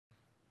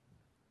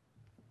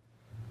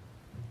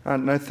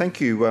No,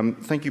 thank you.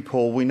 Thank you,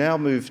 Paul. We now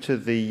move to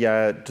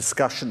the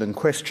discussion and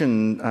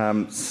question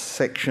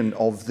section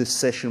of this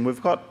session.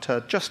 We've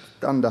got just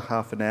under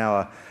half an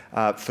hour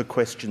for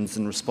questions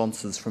and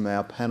responses from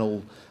our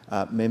panel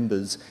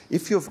members.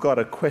 If you've got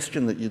a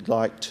question that you'd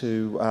like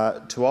to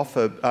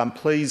offer,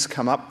 please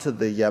come up to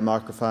the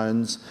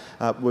microphones.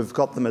 We've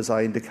got them, as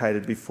I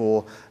indicated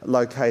before,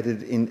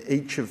 located in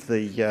each of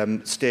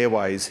the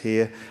stairways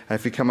here.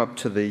 If you come up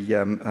to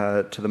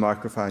the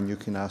microphone, you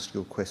can ask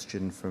your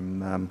question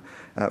from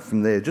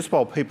there. Just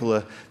while people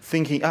are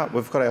thinking,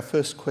 we've got our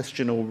first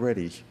question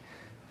already.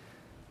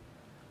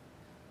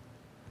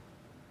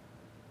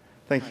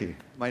 Thank you.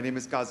 My name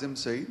is Kazim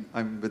Saeed.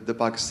 I'm with the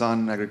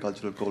Pakistan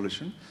Agricultural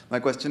Coalition. My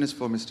question is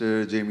for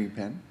Mr. Jammie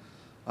Penm.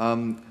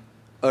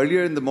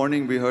 Earlier in the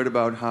morning, we heard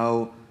about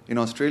how in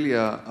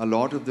Australia, a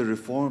lot of the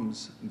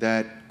reforms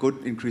that could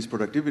increase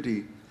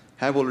productivity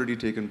have already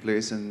taken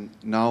place, and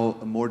now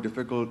a more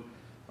difficult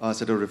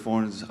set of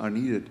reforms are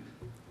needed.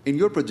 In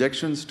your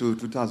projections to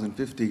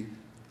 2050,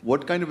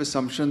 what kind of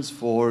assumptions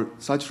for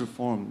such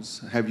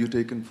reforms have you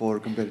taken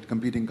for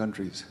competing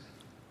countries?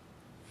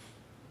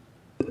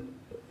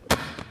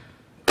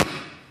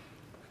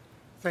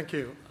 Thank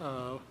you.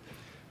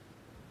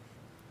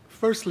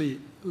 Firstly,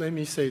 let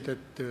me say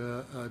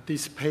that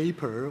this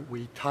paper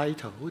we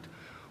titled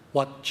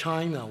 "What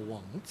China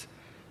Wants"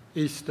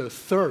 is the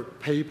third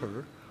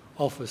paper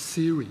of a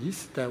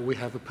series that we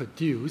have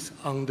produced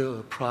under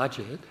a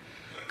project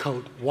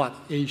called "What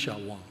Asia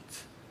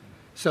Wants."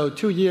 So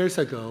 2 years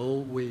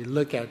ago, we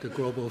looked at the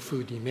global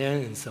food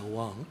demand and so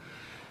on,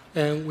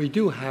 and we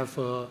do have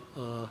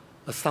an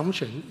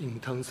assumption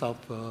in terms of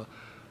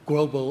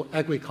global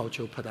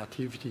agricultural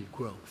productivity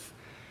growth.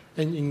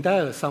 And in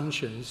that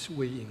assumptions,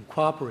 we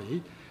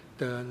incorporate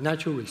the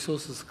natural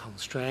resources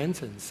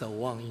constraints and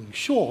so on. In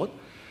short,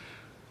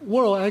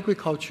 world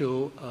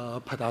agricultural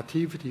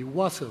productivity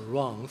was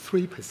around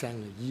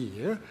 3% a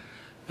year,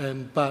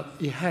 but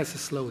it has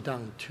slowed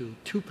down to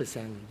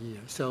 2% a year.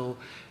 So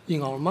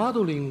in our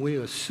modeling, we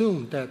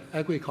assume that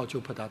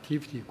agricultural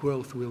productivity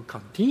growth will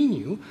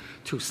continue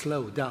to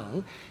slow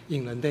down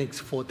in the next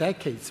 4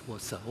 decades or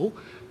so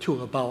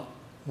to about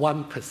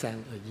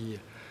 1% a year.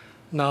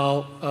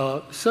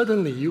 Now,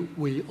 certainly,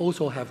 we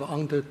also have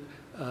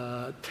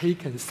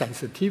undertaken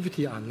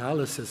sensitivity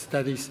analysis.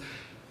 That is,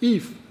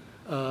 if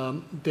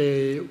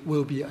there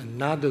will be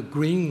another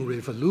green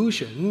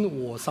revolution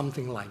or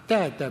something like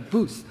that that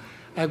boosts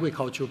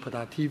agricultural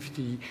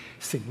productivity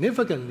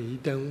significantly,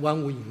 then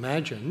one would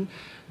imagine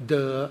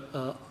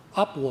the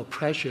upward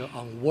pressure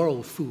on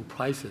world food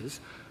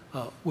prices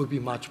will be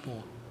much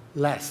more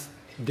less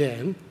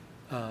than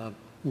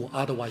will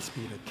otherwise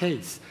be the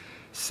case.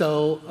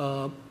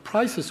 So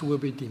prices will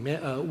be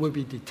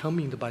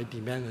determined by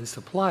demand and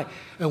supply,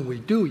 and we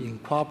do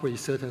incorporate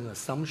certain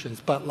assumptions.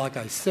 But like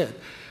I said,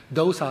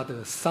 those are the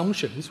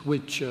assumptions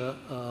which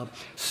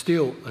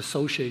still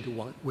associated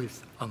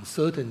with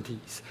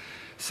uncertainties.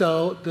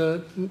 So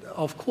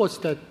of course,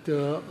 that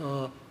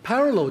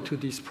parallel to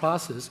this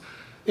process,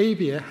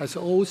 ABARES has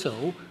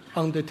also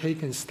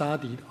undertaken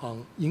study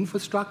on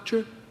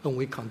infrastructure, and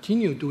we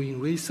continue doing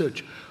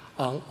research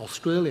on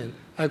Australian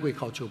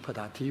agricultural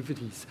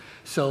productivities.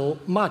 So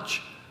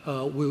much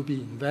will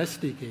be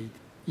investigated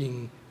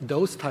in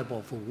those type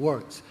of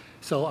works.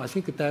 So I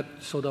think that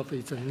sort of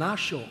is a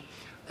nutshell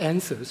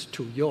answers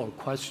to your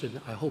question.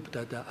 I hope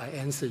that I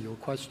answer your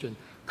question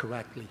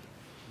correctly.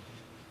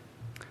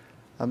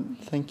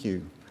 Thank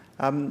you.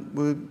 I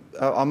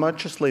might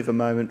just leave a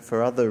moment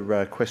for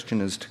other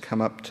questioners to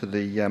come up to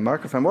the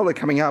microphone. While they're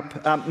coming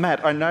up,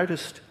 Matt, I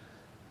noticed...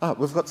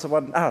 we've got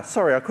someone...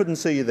 sorry, I couldn't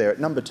see you there at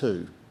number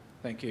 2.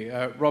 Thank you.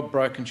 Rob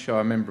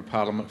Brokenshire, Member of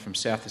Parliament from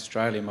South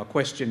Australia. My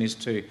question is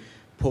to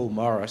Paul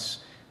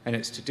Morris, and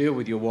it's to deal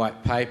with your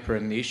white paper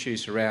and the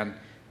issues around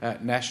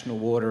national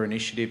water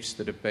initiatives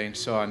that have been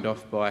signed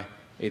off by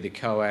either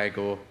COAG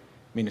or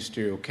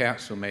ministerial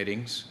council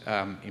meetings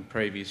in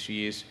previous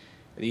years,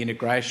 the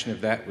integration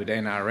of that with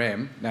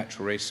NRM,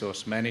 Natural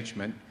Resource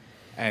Management,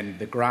 and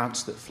the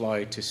grants that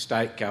flow to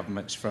state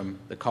governments from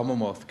the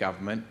Commonwealth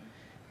Government,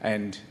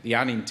 and the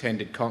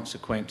unintended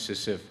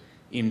consequences of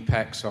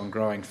impacts on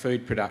growing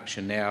food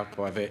production now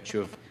by virtue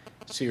of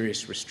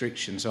serious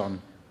restrictions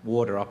on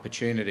water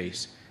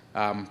opportunities.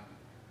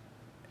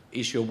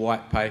 Is your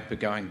white paper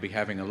going to be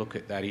having a look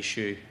at that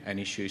issue and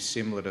issues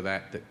similar to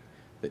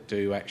that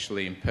do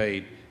actually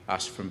impede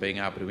us from being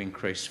able to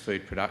increase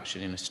food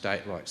production in a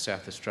state like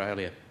South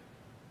Australia?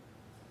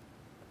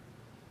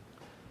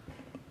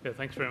 Yeah,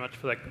 thanks very much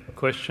for that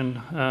question.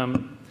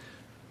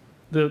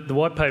 The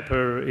white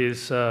paper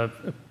is a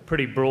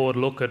pretty broad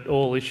look at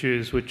all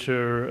issues which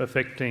are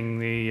affecting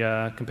the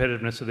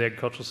competitiveness of the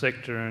agricultural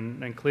sector,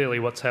 and clearly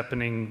what's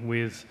happening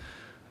with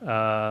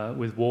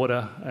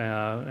water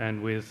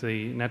and with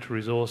the natural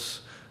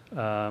resource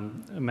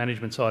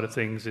management side of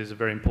things is a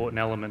very important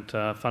element,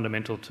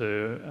 fundamental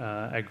to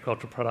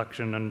agricultural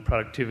production and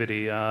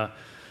productivity.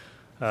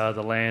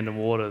 The land and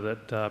water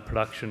that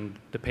production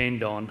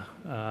depend on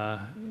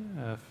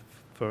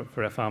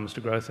for our farmers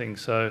to grow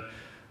things. So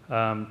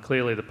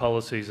Clearly, the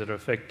policies that are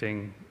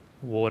affecting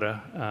water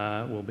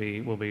will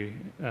be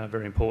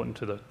very important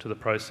to the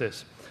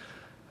process.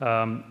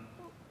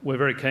 We're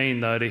very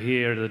keen, though, to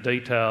hear the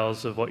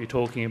details of what you're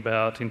talking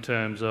about in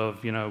terms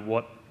of,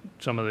 what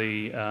some of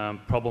the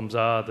problems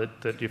are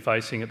that you're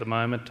facing at the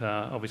moment.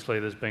 Obviously,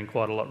 there's been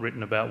quite a lot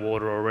written about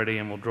water already,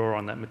 and we'll draw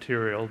on that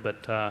material.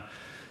 But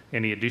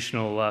any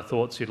additional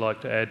thoughts you'd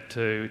like to add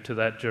to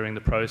that during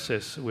the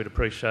process, we'd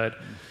appreciate.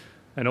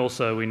 And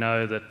also, we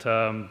know that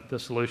the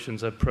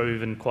solutions have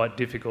proven quite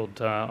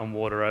difficult on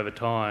water over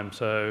time.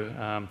 So,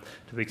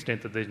 to the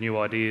extent that there's new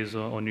ideas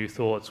or new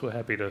thoughts, we're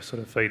happy to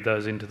sort of feed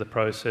those into the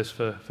process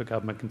for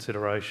government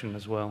consideration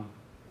as well.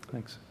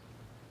 Thanks.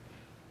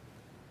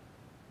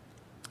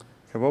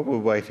 Okay, while we're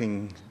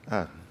waiting,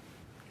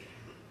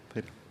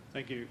 Peter.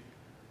 Thank you.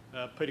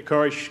 Peter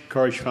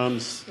Corish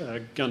Farms,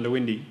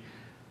 Gundawindi.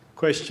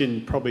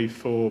 Question probably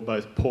for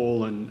both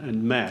Paul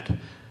and Matt.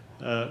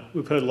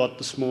 We've heard a lot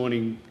this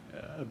morning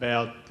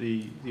about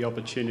the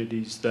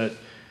opportunities that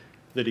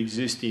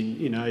exist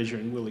in Asia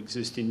and will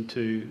exist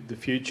into the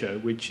future,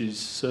 which is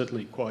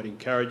certainly quite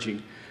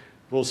encouraging.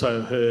 We've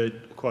also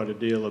heard quite a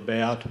deal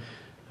about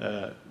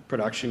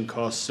production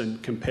costs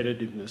and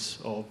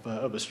competitiveness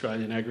of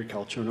Australian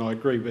agriculture, and I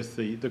agree with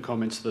the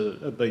comments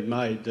that have been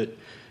made that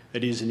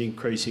it is an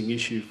increasing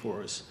issue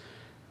for us.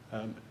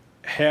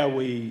 How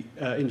we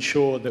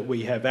ensure that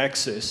we have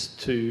access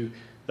to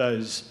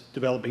those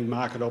developing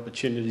market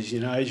opportunities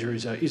in Asia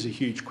is a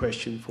huge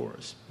question for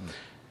us.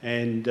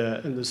 And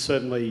there's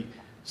certainly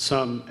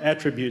some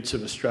attributes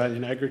of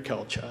Australian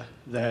agriculture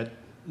that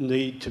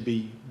need to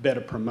be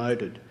better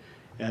promoted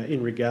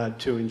in regard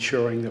to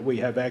ensuring that we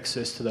have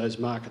access to those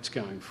markets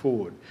going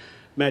forward.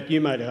 Matt,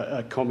 you made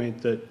a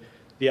comment that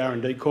the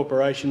R&D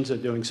corporations are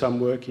doing some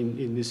work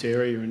in this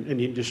area,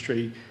 and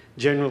industry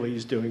generally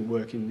is doing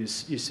work in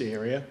this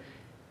area.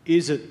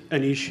 Is it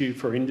an issue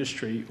for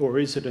industry, or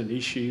is it an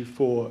issue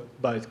for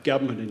both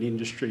government and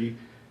industry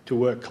to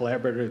work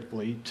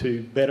collaboratively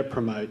to better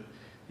promote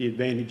the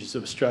advantages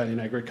of Australian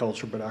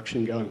agricultural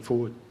production going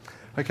forward?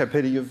 Okay,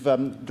 Peter, you've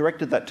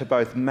directed that to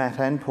both Matt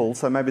and Paul,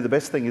 so maybe the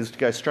best thing is to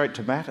go straight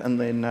to Matt and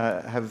then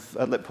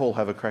let Paul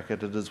have a crack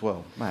at it as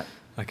well. Matt.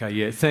 Okay,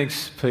 yeah,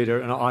 thanks,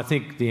 Peter. And I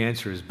think the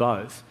answer is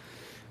both.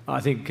 I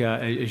think,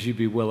 as you'd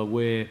be well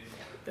aware,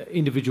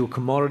 individual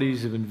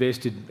commodities have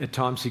invested at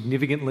times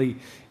significantly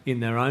in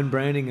their own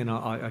branding, and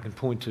I can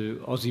point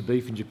to Aussie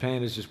beef in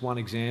Japan as just one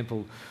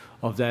example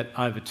of that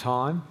over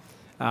time.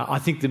 I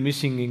think the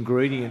missing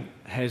ingredient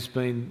has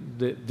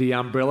been the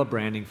umbrella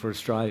branding for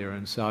Australia,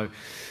 and so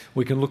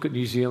we can look at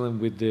New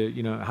Zealand with the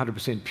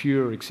 100%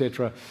 pure,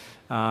 etc.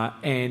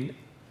 And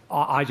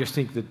I just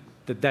think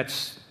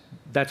that's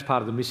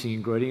part of the missing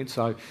ingredient.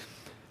 So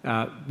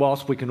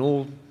whilst we can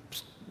all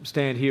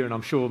stand here, and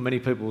I'm sure many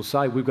people will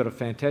say we've got a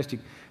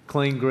fantastic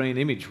clean green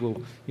image,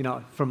 well,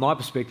 from my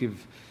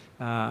perspective,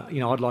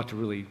 I'd like to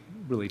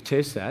really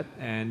test that,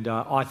 and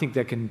I think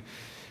that can.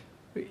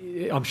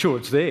 I'm sure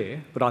it's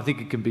there, but I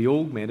think it can be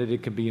augmented,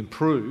 it can be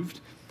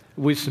improved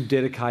with some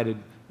dedicated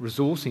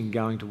resourcing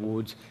going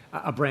towards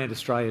a Brand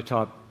Australia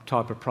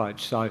type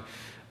approach. So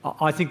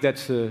I think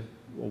that's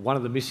one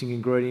of the missing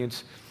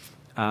ingredients.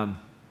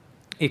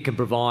 It can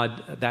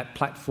provide that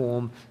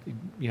platform.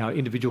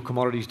 Individual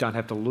commodities don't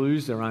have to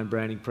lose their own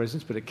branding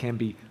presence, but it can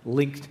be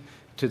linked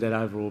to that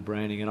overall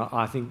branding. And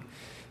I think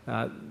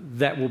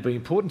that will be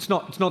important.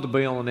 It's not the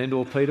be-all and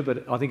end-all, Peter,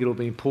 but I think it'll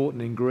be an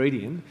important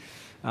ingredient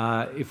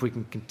if we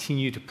can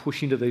continue to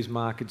push into these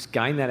markets,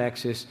 gain that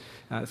access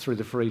through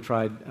the free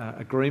trade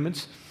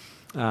agreements,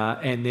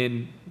 and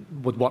then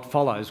with what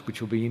follows,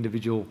 which will be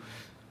individual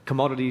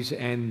commodities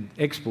and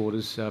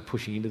exporters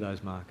pushing into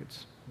those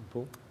markets.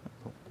 Paul?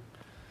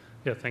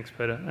 Yeah, thanks,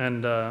 Peter.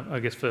 And I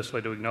guess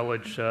firstly to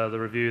acknowledge the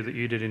review that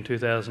you did in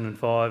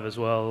 2005 as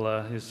well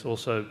is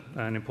also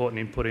an important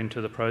input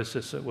into the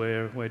process that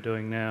we're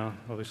doing now.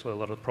 Obviously, a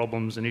lot of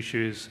problems and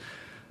issues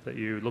that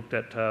you looked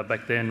at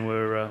back then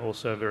were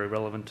also very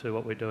relevant to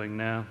what we're doing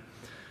now.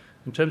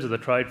 In terms of the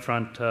trade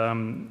front,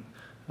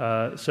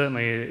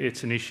 certainly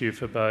it's an issue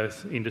for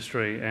both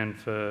industry and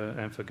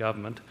for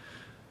government.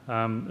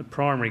 The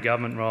primary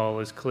government role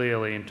is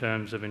clearly in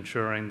terms of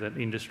ensuring that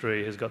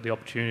industry has got the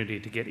opportunity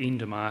to get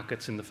into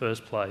markets in the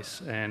first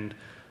place, and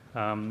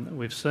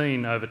we've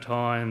seen over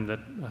time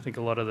that I think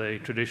a lot of the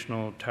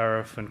traditional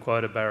tariff and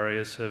quota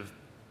barriers have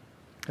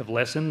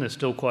lessened. There's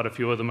still quite a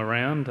few of them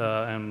around,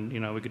 and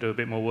we could do a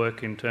bit more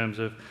work in terms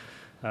of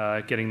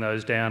getting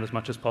those down as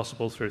much as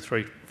possible through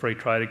free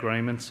trade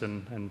agreements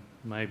and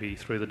maybe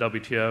through the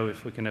WTO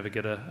if we can ever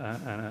get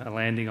a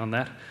landing on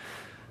that.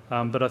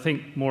 But I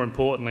think more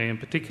importantly, and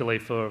particularly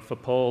for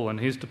Paul and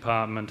his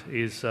department,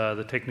 is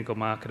the technical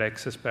market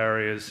access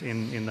barriers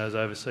in those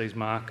overseas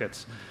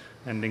markets.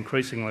 And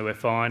increasingly we're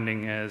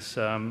finding as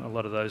a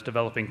lot of those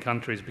developing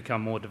countries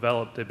become more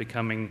developed, they're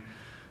becoming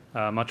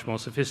much more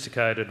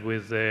sophisticated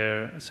with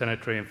their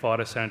sanitary and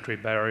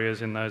phytosanitary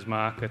barriers in those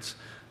markets,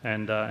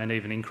 and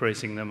even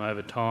increasing them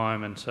over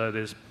time. And so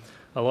there's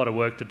a lot of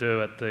work to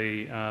do at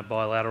the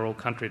bilateral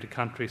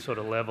country-to-country sort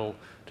of level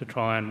to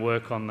try and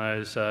work on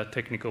those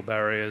technical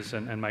barriers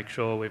and make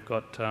sure we've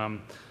got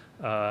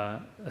a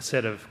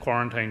set of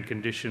quarantine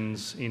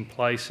conditions in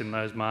place in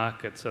those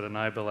markets that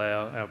enable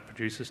our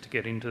producers to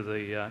get into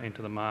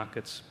the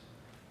markets.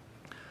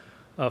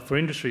 For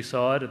industry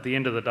side, at the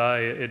end of the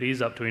day, it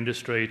is up to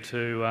industry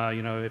to,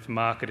 if a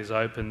market is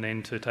open,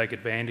 then to take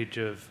advantage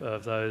of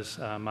those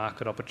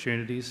market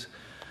opportunities.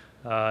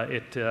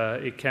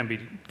 It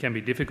can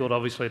be difficult,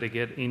 obviously, to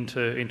get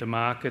into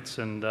markets,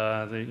 and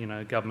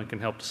the government can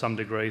help to some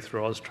degree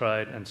through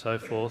Austrade and so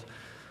forth.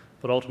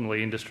 But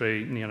ultimately,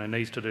 industry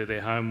needs to do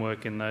their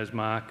homework in those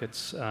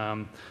markets.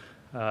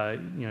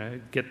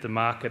 Get the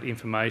market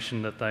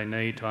information that they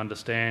need to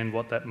understand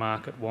what that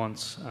market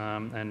wants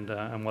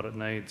and what it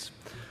needs.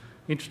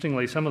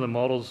 Interestingly, some of the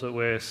models that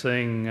we're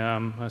seeing,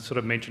 I sort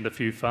of mentioned a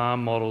few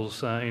farm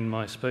models in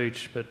my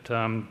speech, but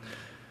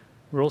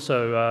we're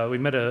also we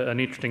met an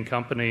interesting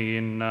company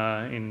in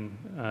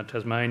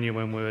Tasmania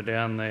when we were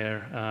down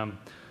there,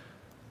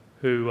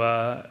 who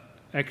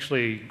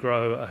actually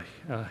grow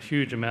a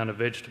huge amount of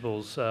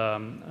vegetables,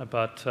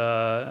 but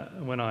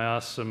when I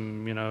asked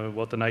them,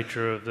 what the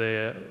nature of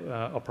their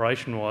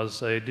operation was,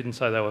 they didn't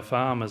say they were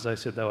farmers, they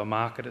said they were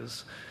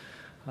marketers.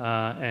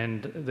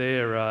 And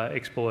they're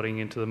exporting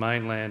into the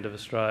mainland of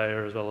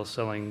Australia as well as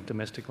selling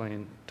domestically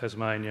in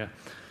Tasmania,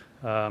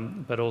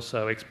 but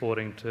also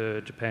exporting to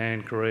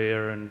Japan,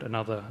 Korea and a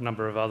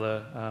number of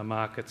other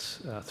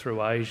markets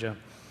through Asia.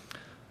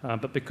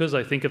 But because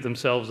they think of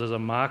themselves as a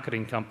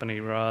marketing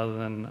company rather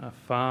than a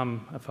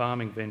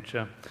farming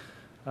venture,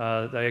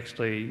 they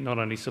actually not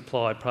only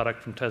supply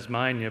product from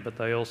Tasmania, but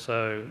they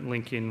also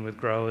link in with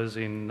growers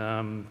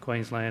in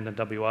Queensland and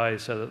WA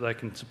so that they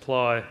can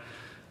supply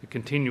a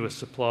continuous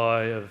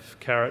supply of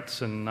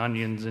carrots and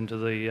onions into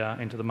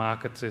the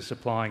markets they're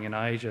supplying in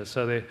Asia.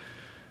 So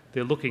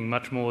they're looking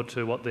much more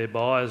to what their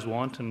buyers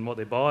want, and what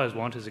their buyers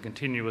want is a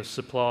continuous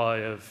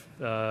supply of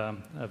a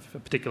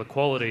particular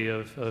quality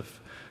of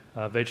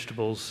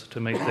vegetables to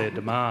meet their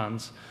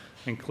demands.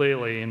 And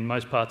clearly in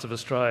most parts of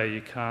Australia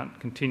you can't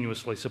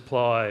continuously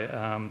supply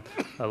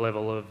a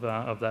level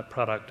of that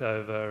product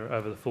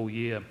over the full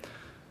year.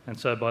 And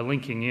so by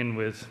linking in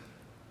with,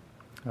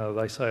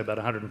 they say about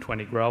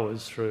 120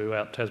 growers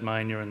throughout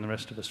Tasmania and the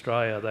rest of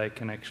Australia, they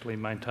can actually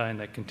maintain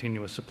that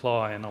continuous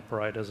supply and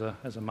operate as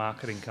a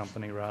marketing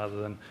company rather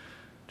than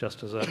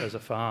just as a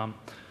farm.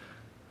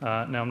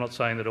 Now I'm not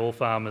saying that all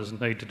farmers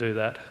need to do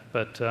that,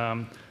 but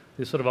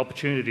there's sort of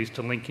opportunities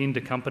to link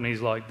into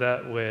companies like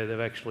that where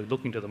they're actually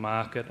looking to the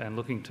market and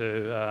looking to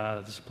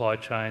the supply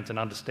chains and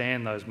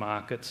understand those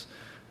markets,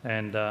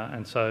 and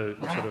so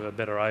sort of are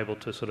better able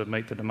to sort of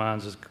meet the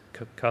demands as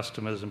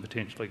customers and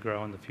potentially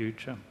grow in the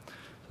future.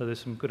 So there's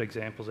some good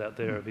examples out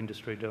there of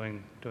industry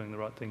doing the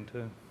right thing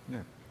too. Yeah.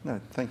 No,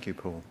 thank you,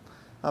 Paul.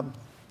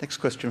 Next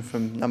question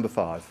from number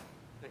 5.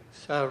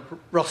 Thanks.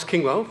 Ross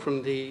Kingwell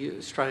from the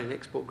Australian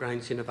Export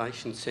Grains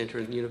Innovation Centre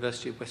in the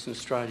University of Western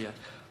Australia.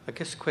 I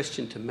guess a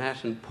question to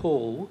Matt and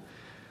Paul.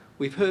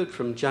 We've heard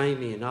from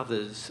Jammie and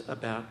others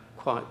about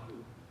quite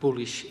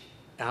bullish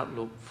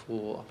outlook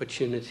for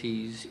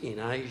opportunities in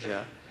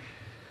Asia.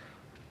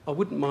 I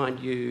wouldn't mind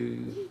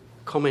you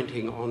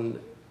commenting on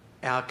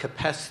our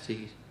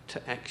capacity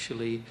to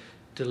actually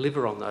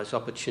deliver on those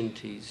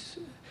opportunities.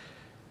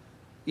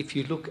 If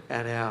you look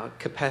at our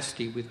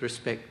capacity with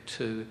respect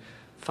to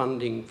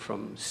funding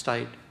from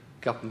state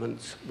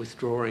governments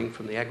withdrawing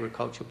from the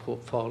agriculture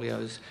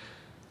portfolios,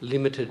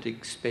 limited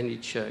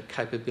expenditure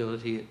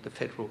capability at the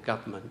federal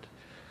government,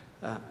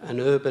 an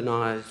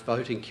urbanised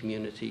voting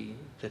community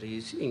that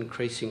is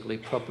increasingly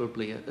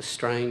probably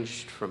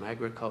estranged from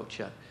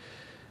agriculture.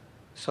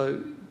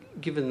 So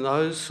given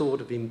those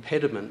sort of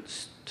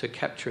impediments to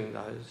capturing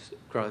those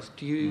growth,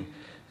 do you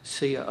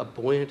see a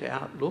buoyant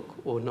outlook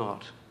or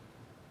not?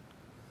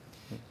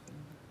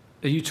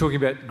 Are you talking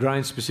about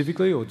grain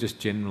specifically or just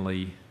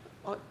generally?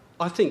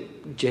 I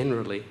think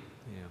generally.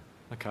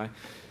 Yeah, okay.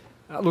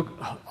 Look,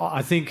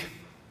 I think,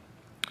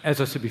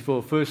 as I said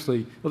before,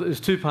 firstly, well,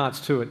 there's two parts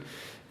to it.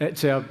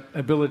 It's our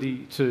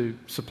ability to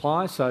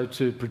supply, so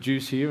to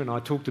produce here, and I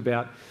talked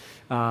about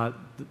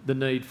the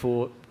need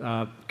for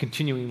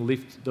continuing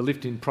the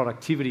lift in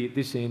productivity at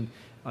this end.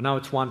 I know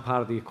it's one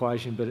part of the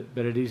equation,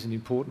 but it is an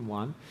important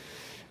one.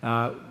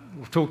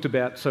 We've talked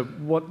about, so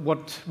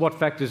what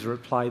factors are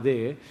at play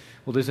there?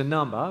 Well, there's a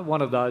number.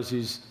 One of those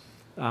is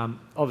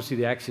obviously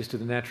the access to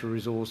the natural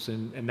resource,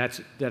 and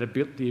that's the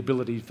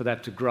ability for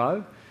that to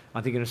grow.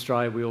 I think in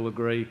Australia we all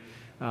agree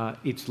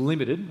it's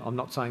limited. I'm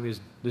not saying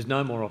there's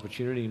no more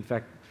opportunity. In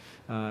fact,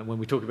 when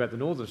we talk about the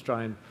Northern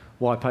Australian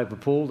white paper,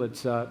 Paul,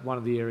 that's one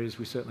of the areas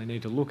we certainly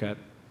need to look at.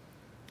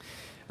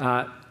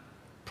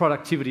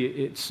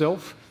 Productivity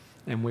itself,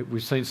 and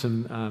we've seen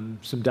some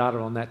data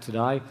on that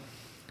today.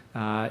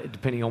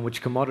 Depending on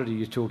which commodity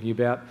you're talking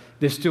about,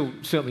 there's still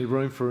certainly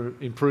room for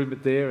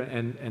improvement there,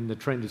 and the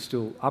trend is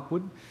still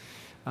upward.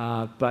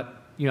 But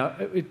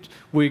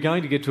we're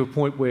going to get to a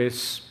point where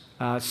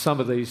some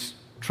of these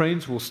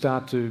trends will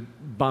start to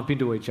bump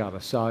into each other.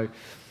 So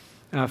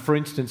For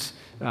instance,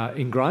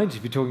 in grains,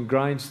 if you're talking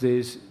grains,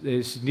 there's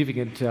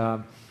significant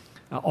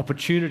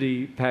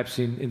opportunity perhaps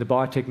in the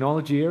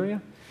biotechnology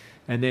area.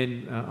 And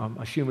then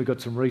I assume we've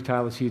got some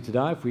retailers here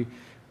today. If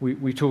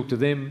we talk to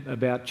them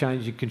about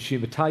changing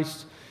consumer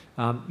tastes,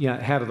 how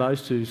do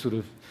those two sort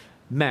of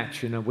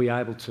match, and are we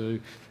able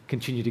to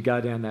continue to go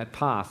down that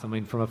path? I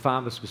mean, from a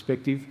farmer's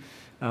perspective,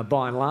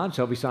 by and large,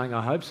 they'll be saying,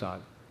 I hope so.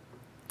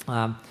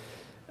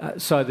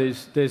 So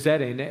there's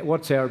that end.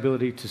 What's our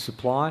ability to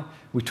supply?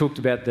 We talked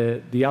about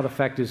the other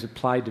factors at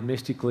play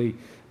domestically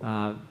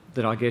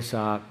that I guess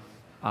are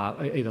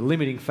either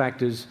limiting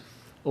factors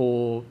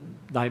or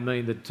they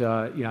mean that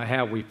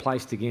how we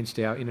placed against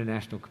our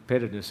international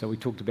competitiveness. So we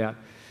talked about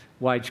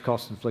wage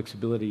costs and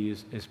flexibility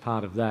as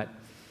part of that.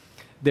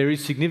 There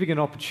is significant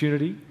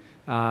opportunity.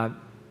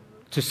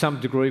 To some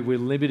degree, we're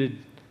limited.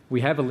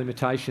 We have a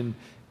limitation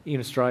in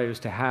Australia as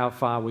to how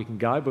far we can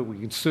go, but we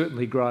can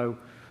certainly grow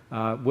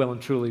well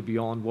and truly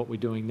beyond what we're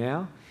doing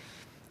now.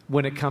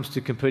 When it comes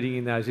to competing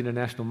in those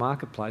international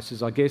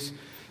marketplaces, I guess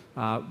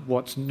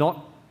what's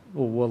not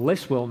or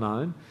less well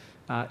known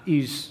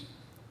is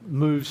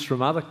moves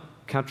from other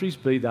countries,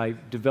 be they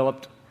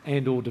developed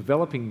and or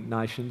developing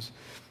nations,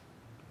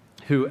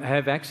 who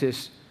have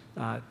access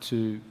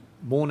to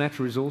more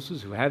natural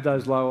resources, who have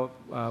those lower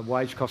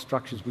wage cost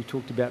structures we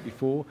talked about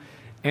before,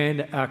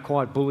 and are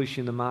quite bullish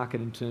in the market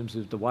in terms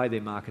of the way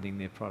they're marketing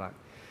their product.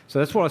 So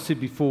that's what I said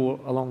before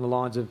along the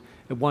lines of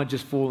it won't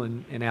just fall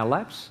in our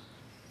laps.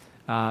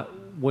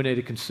 We need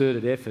a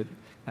concerted effort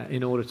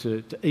in order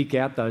to eke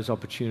out those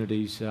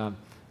opportunities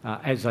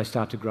as they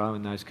start to grow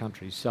in those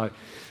countries. So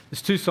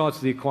there's two sides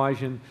to the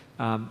equation.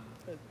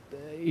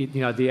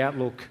 The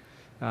outlook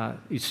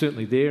is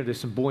certainly there. There's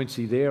some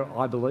buoyancy there,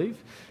 I believe.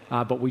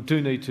 But we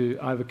do need to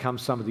overcome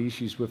some of the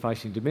issues we're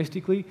facing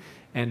domestically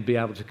and be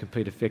able to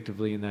compete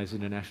effectively in those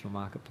international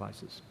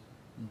marketplaces.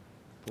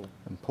 Paul.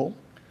 And Paul?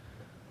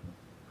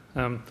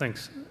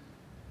 Thanks.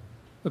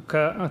 Look,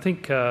 I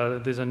think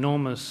there's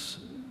enormous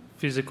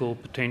physical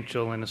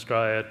potential in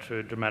Australia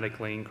to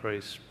dramatically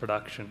increase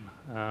production.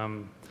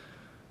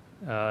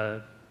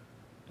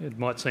 It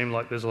might seem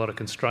like there's a lot of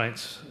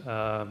constraints,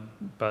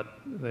 but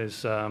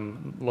there's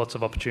lots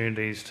of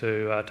opportunities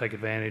to take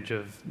advantage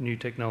of new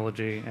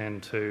technology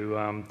and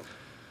to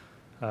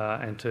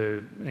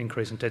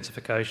increase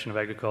intensification of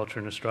agriculture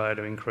in Australia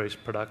to increase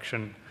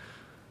production.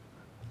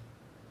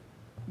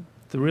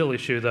 The real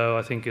issue, though,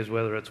 I think, is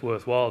whether it's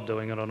worthwhile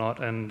doing it or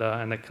not, and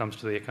that comes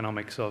to the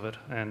economics of it,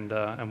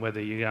 and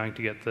whether you're going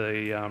to get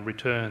the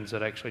returns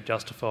that actually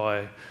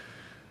justify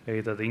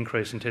either the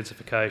increased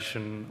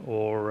intensification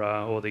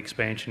or the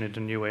expansion into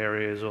new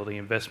areas or the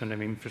investment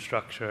in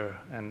infrastructure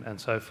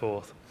and so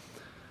forth.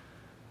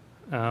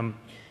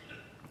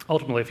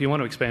 Ultimately, if you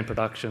want to expand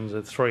production,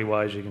 there's three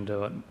ways you can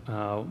do it.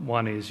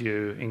 One is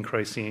you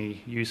increase the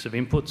use of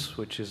inputs,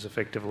 which is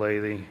effectively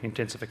the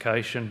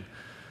intensification.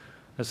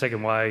 The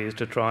second way is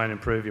to try and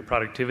improve your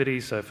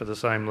productivity, so for the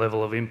same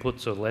level of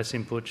inputs or less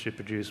inputs, you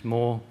produce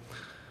more.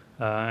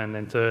 And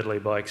then thirdly,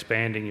 by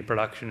expanding your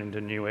production into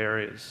new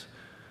areas.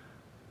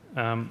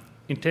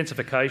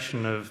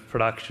 Intensification of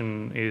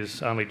production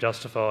is only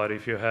justified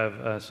if you have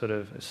a sort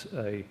of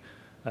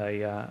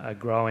a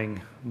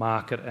growing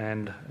market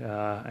and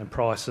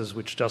prices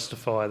which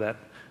justify that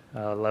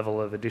level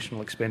of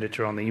additional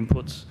expenditure on the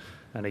inputs,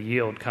 and a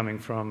yield coming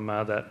from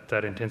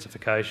that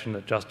intensification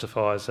that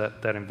justifies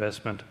that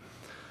investment.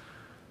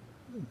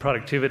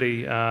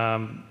 Productivity,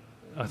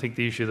 I think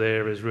the issue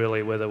there is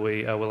really whether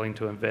we are willing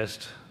to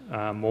invest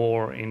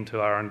more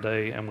into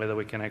R&D and whether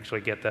we can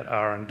actually get that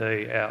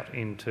R&D out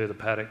into the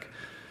paddock.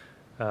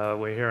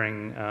 We're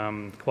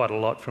hearing quite a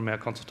lot from our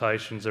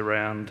consultations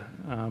around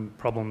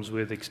problems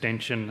with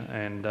extension,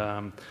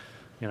 and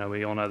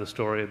we all know the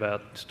story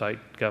about state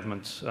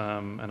governments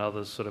and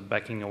others sort of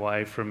backing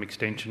away from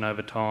extension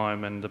over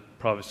time, and the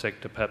private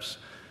sector perhaps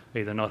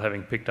either not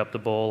having picked up the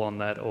ball on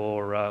that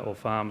or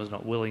farmers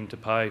not willing to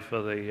pay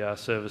for the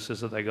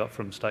services that they got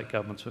from state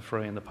governments for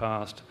free in the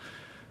past.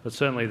 But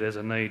certainly there's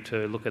a need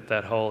to look at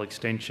that whole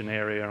extension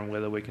area and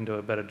whether we can do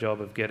a better job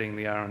of getting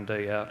the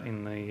R&D out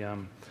in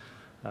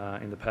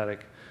the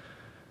paddock.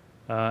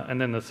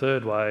 And then the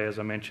third way, as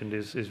I mentioned,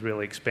 is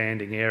really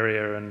expanding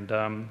area. And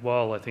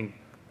while I think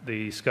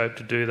the scope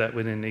to do that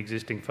within the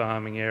existing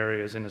farming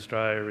areas in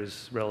Australia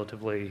is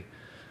relatively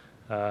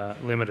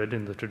limited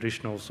in the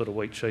traditional sort of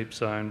wheat sheep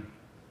zone,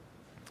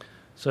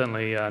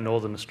 certainly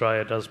Northern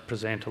Australia does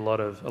present a lot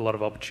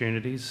of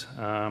opportunities.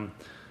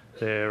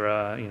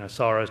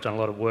 CSIRO's done a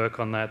lot of work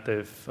on that.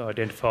 They've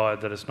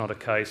identified that it's not a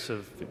case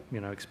of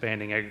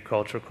expanding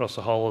agriculture across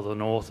the whole of the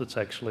north. It's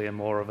actually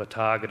more of a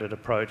targeted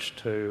approach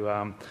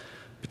to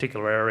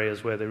particular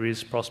areas where there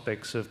is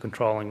prospects of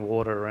controlling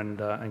water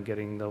and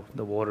getting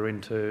the water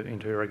into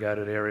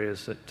irrigated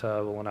areas that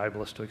will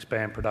enable us to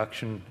expand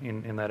production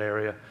in that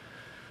area.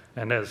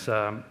 And as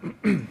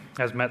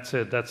Matt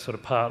said, that's sort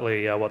of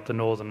partly what the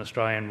Northern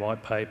Australian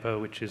White Paper,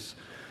 which is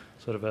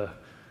sort of a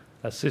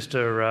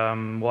sister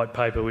white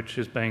paper which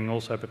is being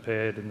also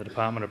prepared in the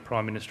Department of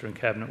Prime Minister and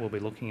Cabinet, will be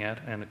looking at.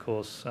 And of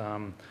course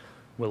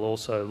we'll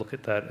also look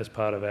at that as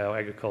part of our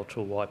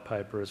agricultural white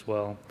paper as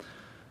well.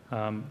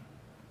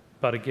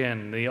 But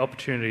again, the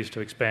opportunities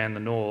to expand the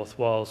north,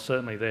 while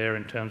certainly there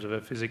in terms of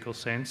a physical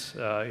sense,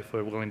 if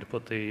we're willing to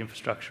put the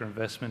infrastructure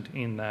investment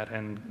in that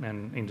and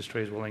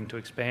industry is willing to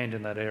expand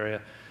in that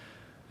area,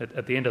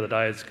 at the end of the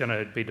day, it's going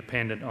to be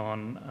dependent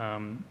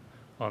on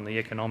the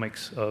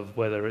economics of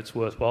whether it's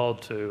worthwhile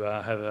to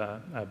have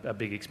a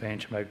big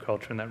expansion of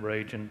agriculture in that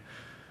region.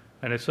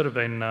 And it's sort of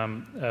been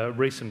a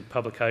recent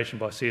publication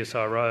by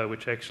CSIRO,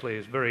 which actually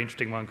is a very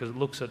interesting one because it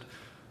looks at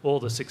all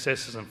the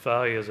successes and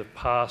failures of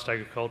past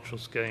agricultural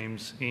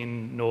schemes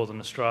in Northern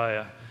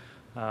Australia,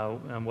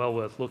 and well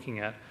worth looking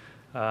at.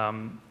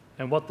 And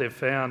what they've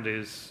found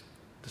is,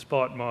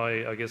 despite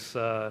my, I guess,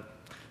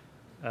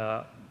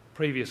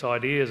 previous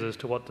ideas as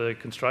to what the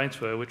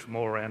constraints were, which were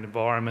more around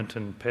environment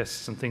and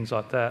pests and things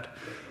like that,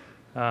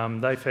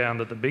 they found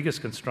that the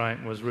biggest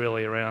constraint was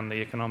really around the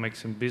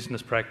economics and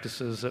business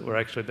practices that were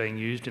actually being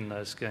used in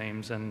those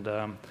schemes, and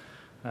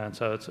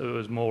so it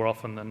was more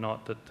often than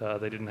not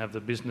that they didn't have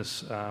the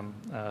business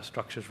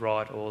structures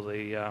right, or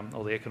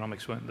the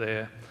economics weren't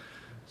there.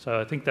 So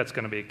I think that's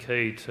going to be a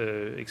key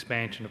to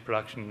expansion of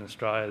production in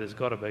Australia. There's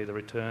got to be the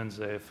returns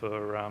there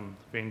for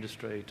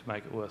industry to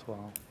make it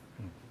worthwhile.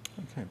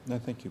 Okay, no,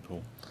 thank you,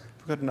 Paul.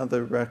 We've got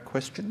another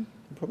question.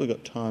 We've probably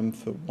got time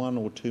for one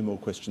or two more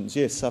questions.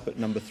 Yes, up at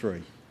number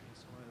 3.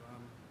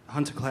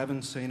 Hunter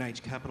Clavin,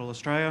 CNH Capital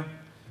Australia.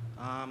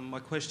 My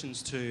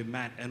question's to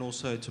Matt and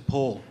also to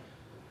Paul.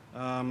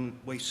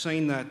 We've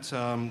seen that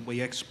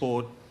we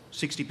export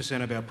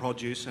 60% of our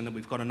produce and that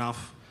we've got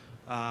enough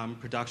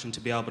production to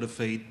be able to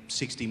feed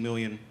 60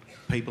 million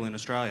people in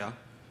Australia.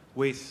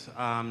 With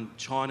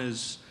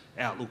China's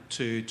outlook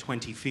to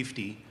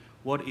 2050,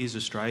 what is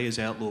Australia's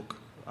outlook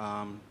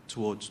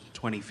towards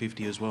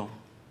 2050 as well?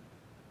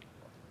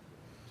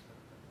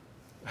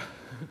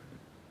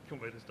 Can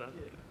we just start?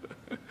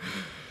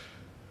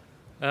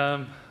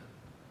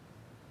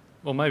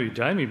 Well, maybe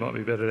Jammie might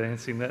be better at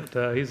answering that.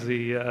 He's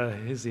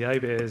the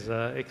ABARES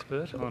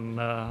expert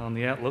on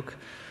the outlook.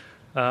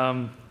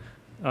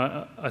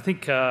 I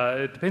think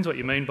it depends what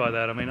you mean by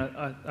that. I mean,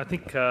 I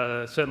think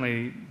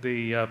certainly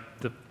the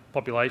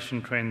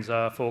population trends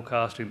are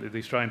forecasting that the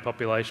Australian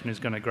population is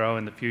going to grow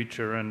in the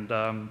future, and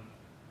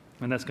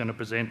that's going to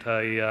present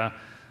a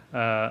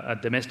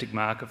domestic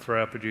market for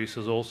our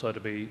producers also to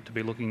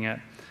be looking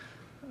at.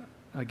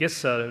 I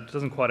guess it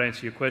doesn't quite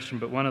answer your question,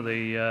 but one of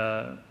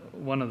the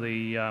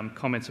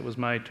comments that was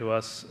made to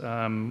us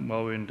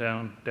while we were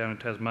down in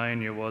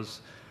Tasmania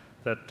was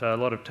that a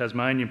lot of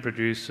Tasmanian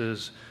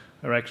producers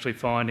are actually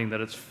finding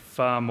that it's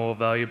far more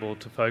valuable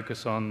to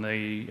focus on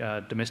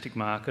the domestic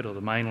market or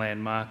the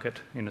mainland market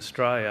in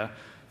Australia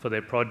for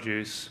their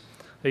produce,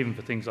 even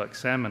for things like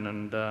salmon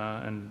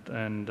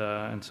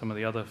and some of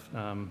the other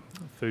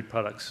food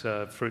products,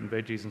 fruit and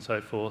veggies and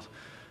so forth,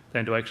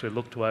 than to actually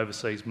look to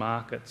overseas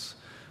markets.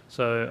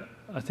 So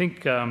I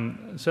think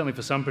certainly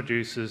for some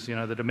producers,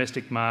 the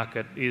domestic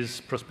market is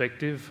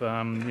prospective.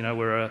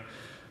 We're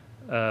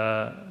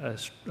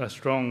a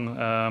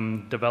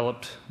strong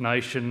developed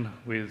nation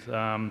with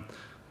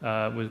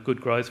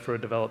good growth for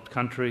a developed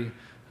country,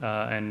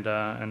 and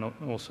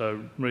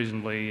also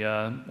reasonably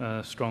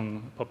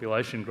strong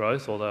population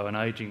growth, although an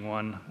ageing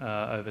one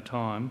over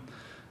time.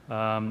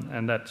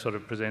 And that sort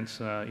of presents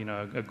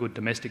a good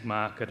domestic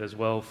market as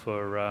well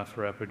for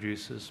our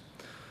producers.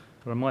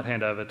 But I might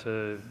hand over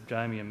to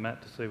Jammie and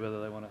Matt to see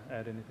whether they want to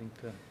add anything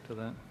to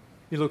that.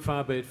 You look,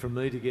 far be it from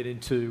me to get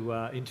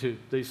into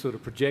these sort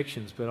of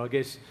projections, but I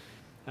guess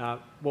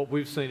what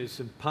we've seen is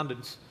some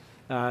pundits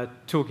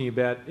talking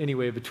about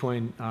anywhere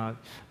between a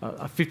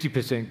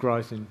 50%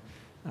 growth in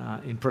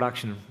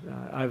production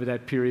over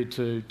that period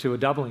to a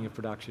doubling of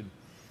production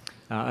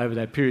over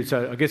that period.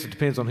 So I guess it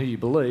depends on who you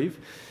believe.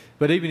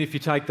 But even if you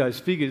take those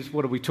figures,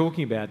 what are we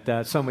talking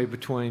about? Somewhere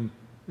between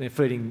they're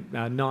feeding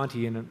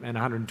 90 and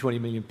 120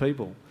 million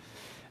people.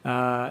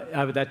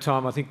 Over that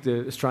time, I think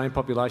the Australian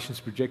population is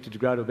projected to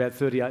grow to about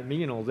 38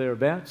 million or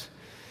thereabouts.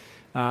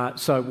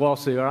 So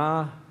whilst there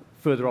are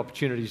further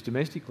opportunities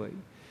domestically,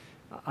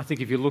 I think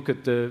if you look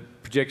at the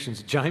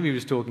projections that Jammie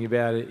was talking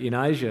about in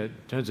Asia in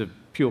terms of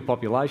pure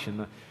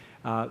population,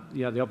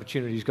 the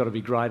opportunity's got to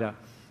be greater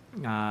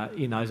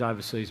in those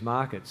overseas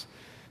markets.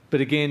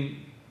 But again,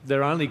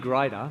 they're only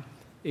greater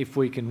if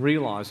we can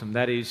realise them.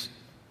 That is,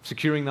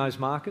 securing those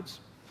markets,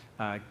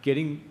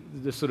 getting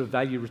the sort of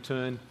value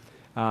return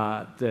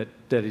that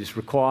is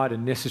required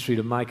and necessary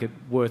to make it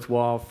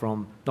worthwhile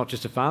from not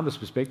just a farmer's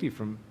perspective,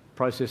 from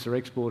processor,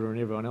 exporter and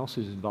everyone else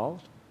who's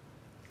involved.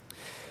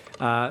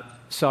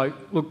 So,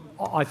 look,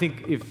 I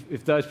think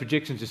if those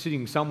projections are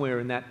sitting somewhere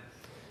in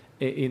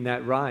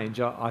that range,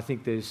 I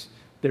think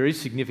there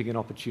is significant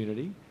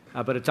opportunity,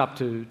 but it's up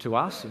to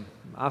us, and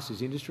us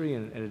as industry,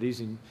 and it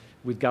is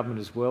with government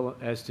as well,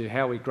 as to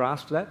how we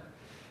grasp that,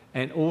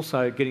 and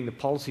also getting the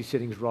policy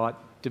settings right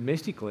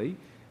domestically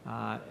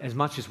as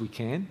much as we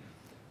can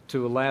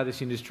to allow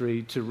this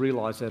industry to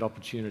realise that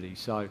opportunity.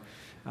 So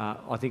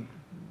I think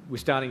we're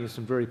starting with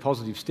some very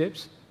positive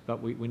steps, but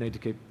we need to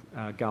keep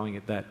going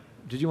at that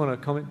Did you want to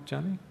comment,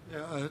 Jammie?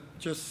 Yeah,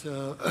 just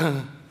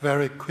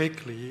very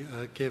quickly,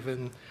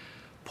 given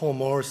Paul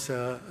Morris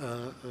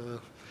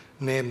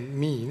named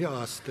me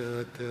as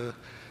the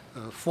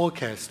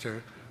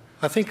forecaster,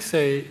 I think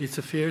it's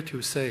fair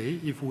to say,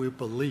 if we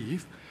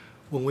believe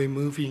when we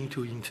move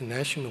into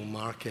international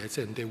markets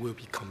and there will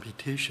be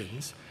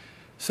competitions,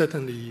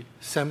 certainly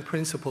same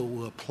principle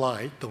will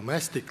apply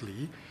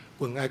domestically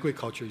when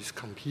agriculture is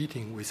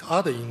competing with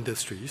other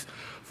industries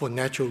for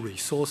natural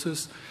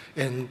resources,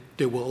 and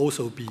there will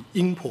also be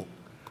import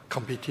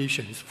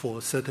competitions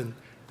for certain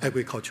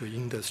agricultural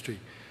industry.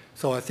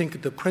 So I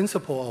think the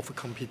principle of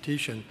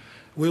competition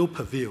will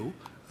prevail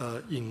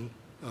in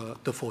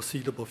the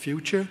foreseeable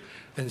future,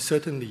 and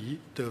certainly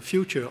the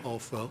future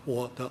of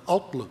or the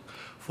outlook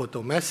for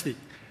domestic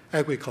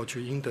agriculture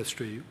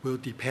industry will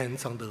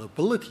depend on the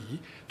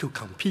ability to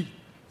compete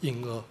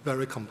in a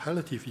very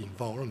competitive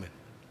environment.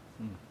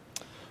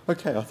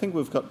 Okay, I think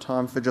we've got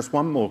time for just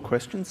one more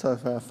question. So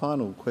for our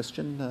final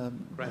question,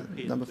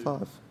 number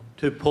 5.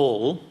 To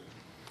Paul,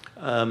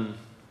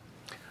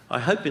 I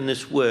hope in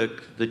this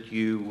work that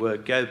you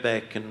go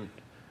back and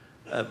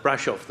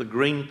brush off the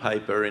green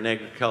paper in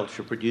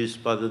agriculture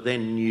produced by the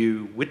then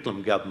new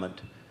Whitlam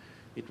government.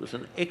 It was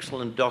an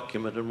excellent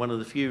document and one of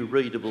the few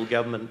readable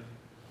government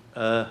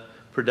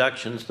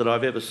productions that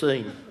I've ever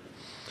seen.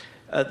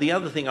 The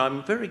other thing,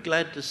 I'm very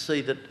glad to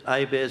see that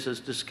ABARES has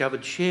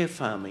discovered share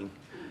farming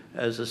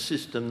as a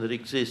system that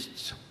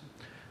exists.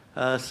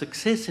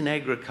 Success in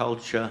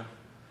agriculture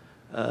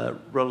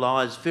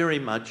relies very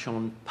much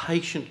on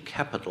patient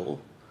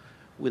capital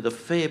with a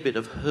fair bit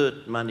of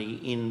hurt money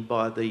in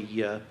by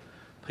the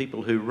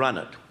people who run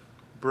it.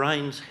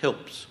 Brains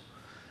helps.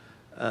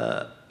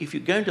 If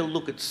you're going to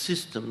look at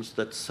systems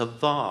that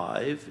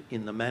survive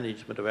in the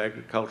management of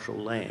agricultural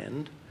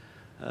land,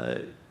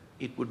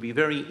 it would be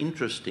very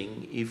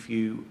interesting if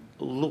you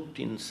looked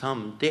in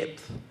some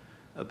depth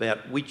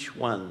about which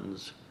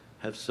ones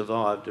have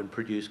survived and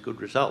produced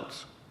good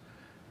results.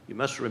 You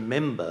must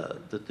remember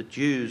that the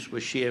Jews were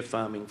share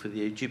farming for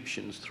the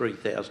Egyptians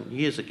 3,000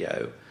 years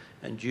ago,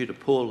 and due to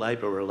poor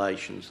labour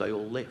relations, they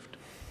all left.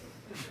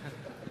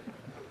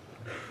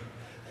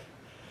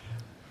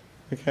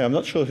 Okay, I'm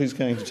not sure who's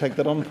going to take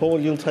that on. Paul,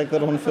 you'll take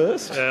that on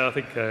first? Yeah, I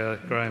think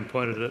Graham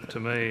pointed it to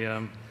me.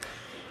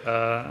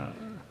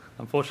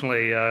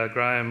 Unfortunately,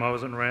 Graham, I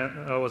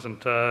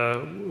wasn't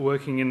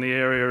working in the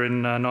area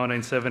in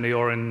 1970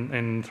 or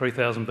in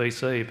 3000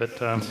 BC, but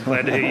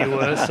glad to hear you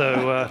were.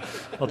 So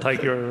I'll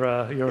take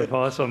your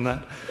advice on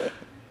that.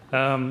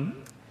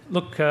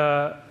 Look,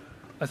 I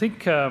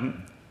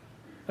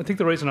think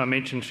the reason I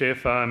mentioned share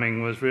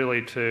farming was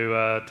really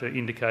to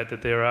indicate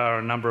that there are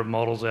a number of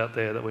models out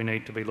there that we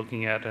need to be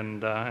looking at,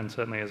 and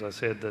certainly, as I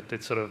said, that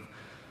it's sort of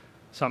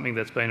something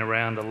that's been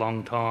around a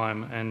long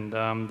time, and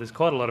there's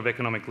quite a lot of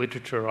economic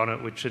literature on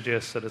it which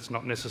suggests that it's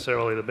not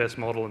necessarily the best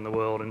model in the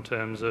world in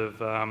terms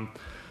of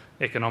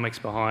economics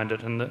behind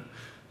it. And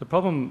the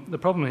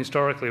problem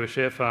historically with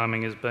share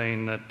farming has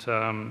been that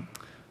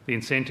the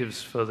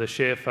incentives for the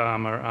share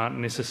farmer aren't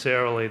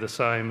necessarily the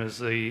same as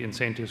the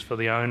incentives for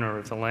the owner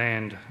of the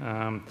land.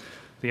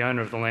 The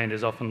owner of the land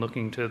is often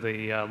looking to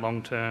the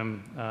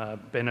long-term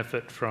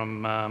benefit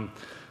from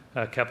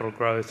capital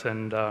growth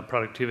and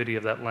productivity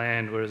of that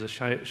land, whereas a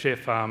share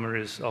farmer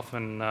is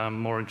often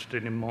more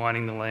interested in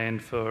mining the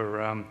land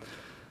for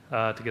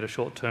to get a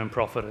short-term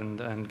profit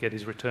and get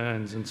his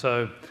returns. And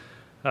so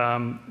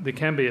there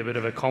can be a bit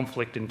of a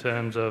conflict in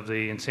terms of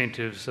the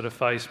incentives that are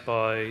faced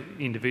by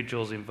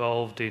individuals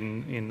involved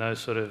in those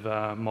sort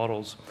of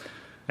models.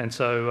 And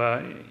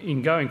so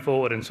in going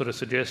forward and sort of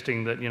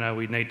suggesting that,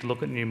 we need to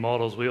look at new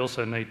models, we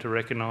also need to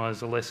recognise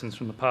the lessons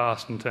from the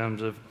past in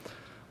terms of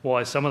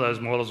why some of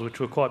those models, which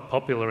were quite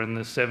popular in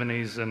the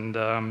 70s and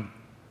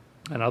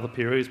other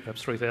periods,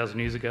 perhaps 3,000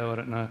 years ago, I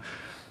don't know,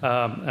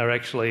 are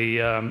actually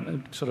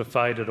sort of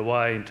faded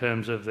away in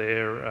terms of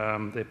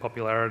their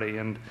popularity.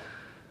 And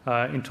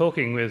in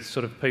talking with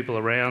sort of people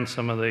around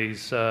some of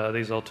these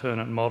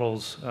alternate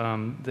models,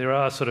 there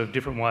are sort of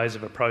different ways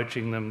of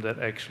approaching them that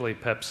actually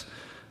perhaps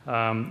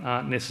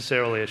aren't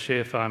necessarily a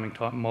share farming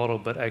type model,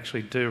 but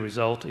actually do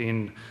result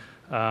in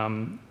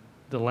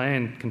the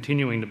land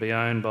continuing to be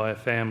owned by a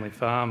family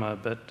farmer,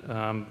 but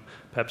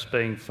perhaps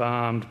being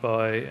farmed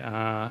by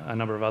a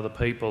number of other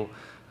people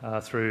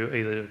through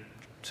either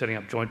setting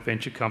up joint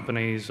venture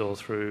companies or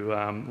through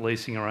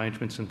leasing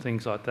arrangements and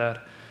things like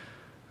that.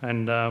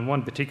 And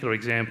one particular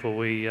example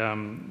we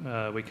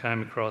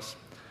came across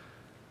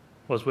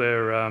was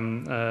where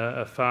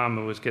a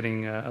farmer was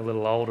getting a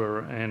little older,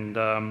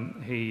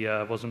 and he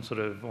wasn't sort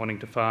of wanting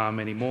to farm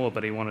anymore,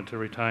 but he wanted to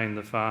retain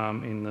the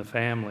farm in the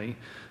family.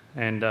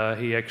 And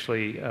he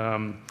actually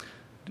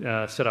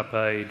set up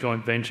a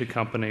joint venture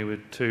company with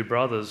two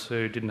brothers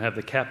who didn't have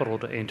the capital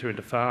to enter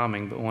into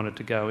farming but wanted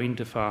to go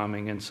into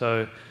farming. And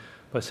so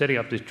by setting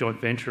up this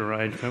joint venture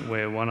arrangement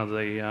where one of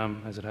the,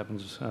 as it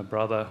happens,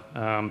 brother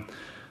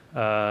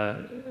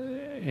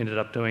ended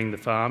up doing the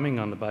farming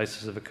on the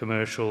basis of a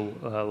commercial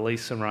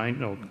lease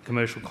arrangement or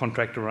commercial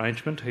contract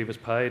arrangement he was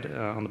paid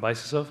on the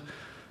basis of.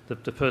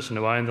 the person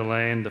who owned the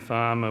land, the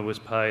farmer, was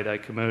paid a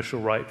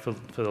commercial rate for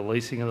the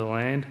leasing of the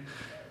land,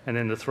 and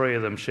then the three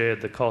of them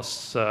shared the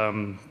costs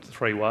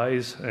 3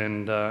 ways,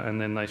 and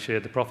then they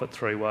shared the profit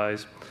 3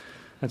 ways.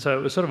 And so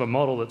it was sort of a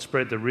model that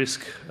spread the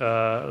risk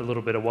a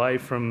little bit away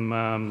from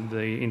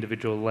the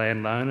individual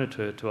landowner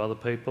to other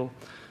people.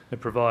 It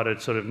provided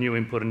sort of new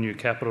input and new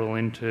capital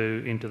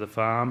into the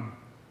farm,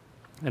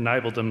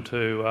 enabled them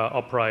to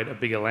operate a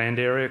bigger land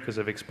area because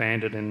they've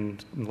expanded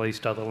and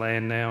leased other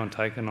land now and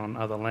taken on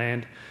other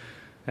land.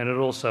 And it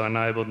also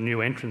enabled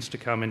new entrants to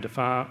come into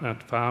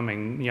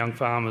farming, young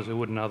farmers who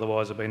wouldn't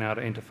otherwise have been able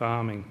to enter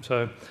farming.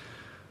 So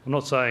I'm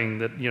not saying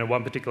that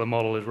one particular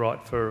model is right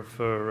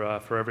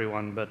for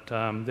everyone, but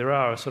there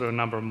are sort of a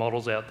number of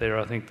models out there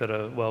I think that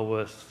are well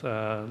worth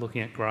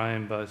looking at,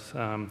 Graham, both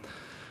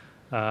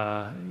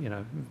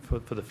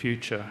for the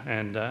future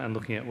and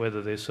looking at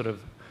whether there's sort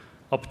of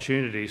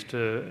opportunities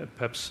to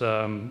perhaps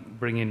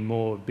bring in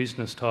more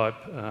business type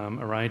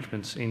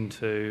arrangements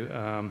into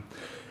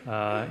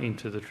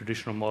the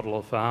traditional model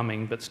of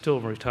farming, but still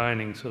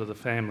retaining sort of the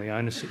family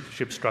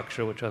ownership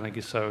structure, which I think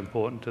is so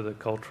important to the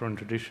culture and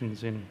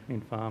traditions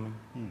in farming.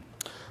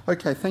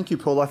 Okay, thank you,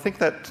 Paul. I think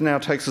that now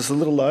takes us a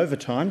little over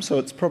time, so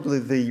it's probably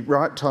the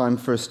right time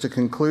for us to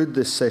conclude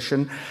this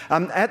session.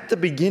 At the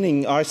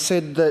beginning, I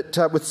said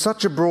that with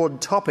such a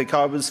broad topic,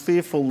 I was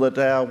fearful that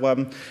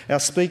our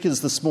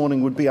speakers this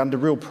morning would be under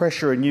real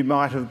pressure and you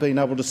might have been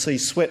able to see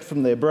sweat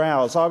from their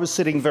brows. I was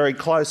sitting very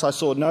close. I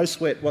saw no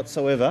sweat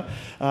whatsoever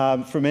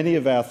from any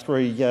of our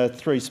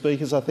three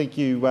speakers. I think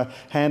you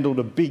handled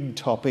a big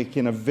topic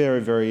in a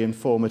very, very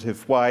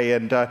informative way,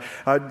 and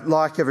I'd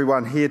like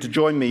everyone here to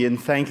join me in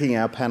thanking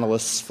our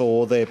panellists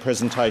for their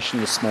presentation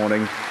this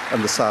morning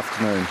and this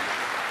afternoon.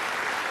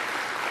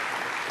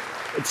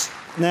 It's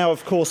now,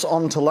 of course,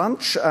 on to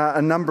lunch.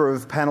 A number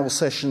of panel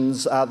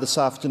sessions this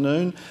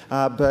afternoon,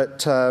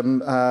 but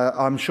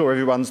I'm sure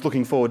everyone's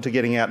looking forward to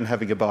getting out and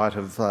having a bite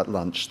of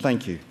lunch.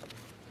 Thank you.